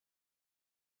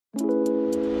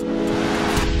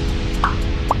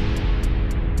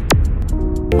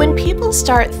When people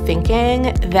start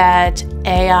thinking that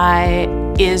AI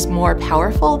is more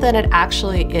powerful than it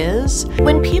actually is,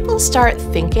 when people start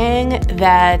thinking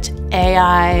that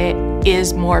AI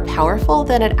is more powerful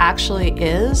than it actually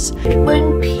is,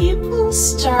 when people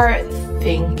start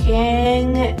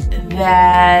thinking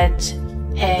that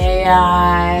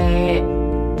AI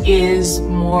is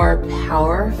more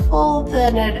powerful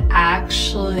than it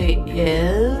actually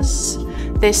is,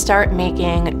 they start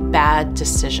making bad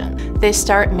decisions. They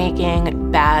start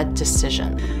making bad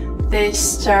decisions. They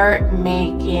start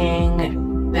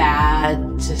making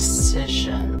bad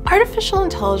decisions. Artificial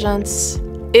intelligence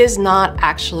is not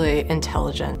actually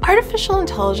intelligent. Artificial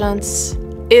intelligence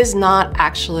is not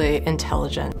actually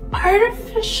intelligent.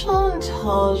 Artificial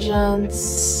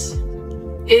intelligence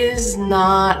is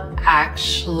not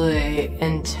actually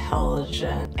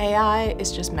intelligent. AI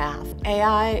is just math.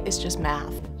 AI is just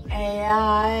math.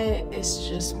 AI is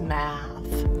just math.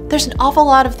 There's an awful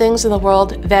lot of things in the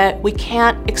world that we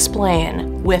can't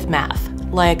explain with math,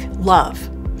 like love,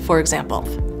 for example.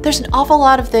 There's an awful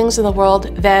lot of things in the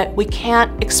world that we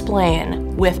can't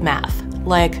explain with math,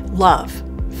 like love,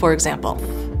 for example.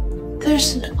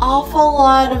 There's an awful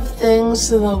lot of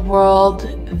things in the world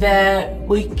that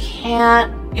we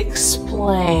can't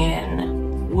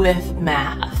explain with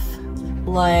math,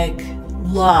 like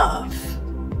love,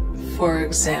 for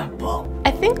example.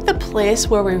 I think the place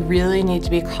where we really need to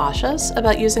be cautious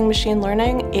about using machine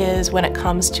learning is when it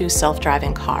comes to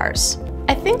self-driving cars.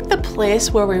 I think the place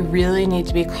where we really need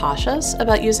to be cautious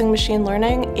about using machine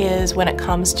learning is when it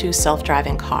comes to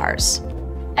self-driving cars.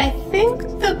 I think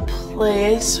the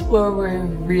place where we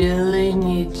really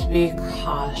need to be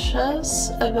cautious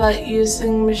about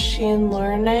using machine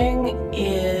learning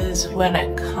is when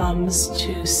it comes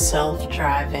to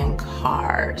self-driving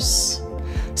cars.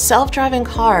 Self-driving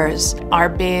cars are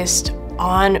based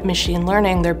on machine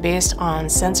learning. They're based on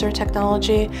sensor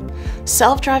technology.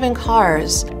 Self-driving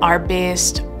cars are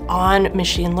based on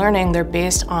machine learning. They're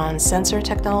based on sensor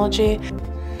technology.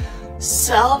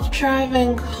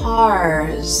 Self-driving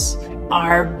cars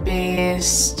are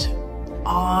based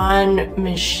on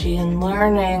machine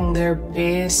learning. They're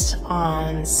based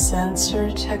on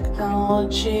sensor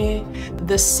technology.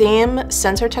 The same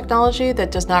sensor technology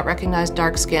that does not recognize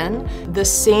dark skin, the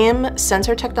same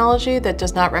sensor technology that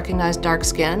does not recognize dark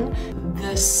skin,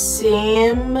 the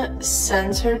same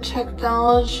sensor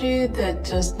technology that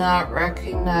does not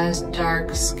recognize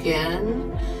dark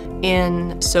skin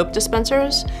in soap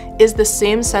dispensers is the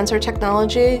same sensor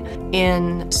technology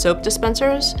in soap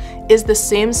dispensers, is the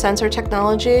same sensor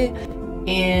technology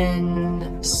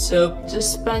in soap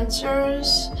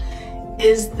dispensers,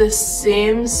 is the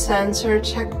same sensor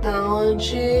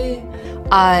technology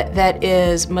that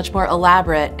is much more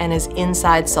elaborate and is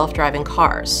inside self-driving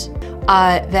cars.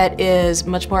 That is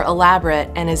much more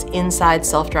elaborate and is inside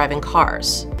self-driving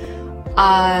cars.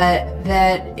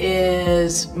 That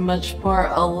is much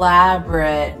more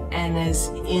elaborate and is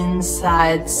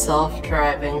inside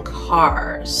self-driving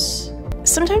cars.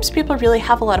 Sometimes people really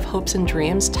have a lot of hopes and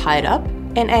dreams tied up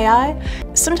in AI.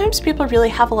 Sometimes people really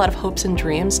have a lot of hopes and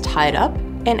dreams tied up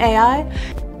in AI.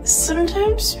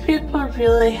 Sometimes people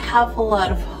really have a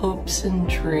lot of hopes and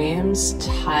dreams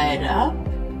tied up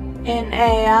in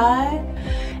AI,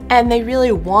 and they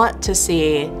really want to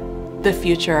see the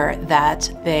future that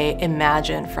they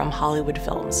imagine from Hollywood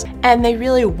films. And they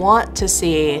really want to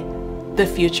see the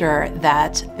future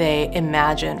that they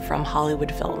imagine from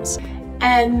Hollywood films.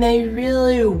 And they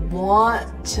really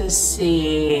want to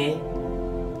see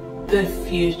the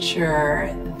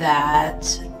future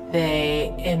that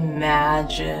they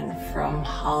imagine from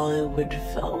Hollywood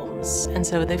films. And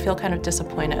so they feel kind of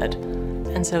disappointed.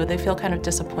 And so they feel kind of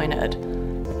disappointed.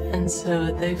 And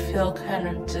so they feel kind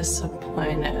of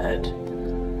disappointed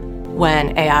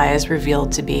when AI is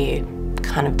revealed to be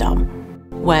kind of dumb.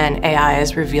 When AI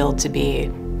is revealed to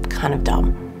be kind of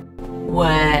dumb.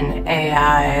 When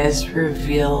AI is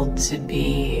revealed to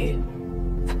be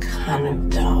kind of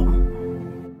dumb.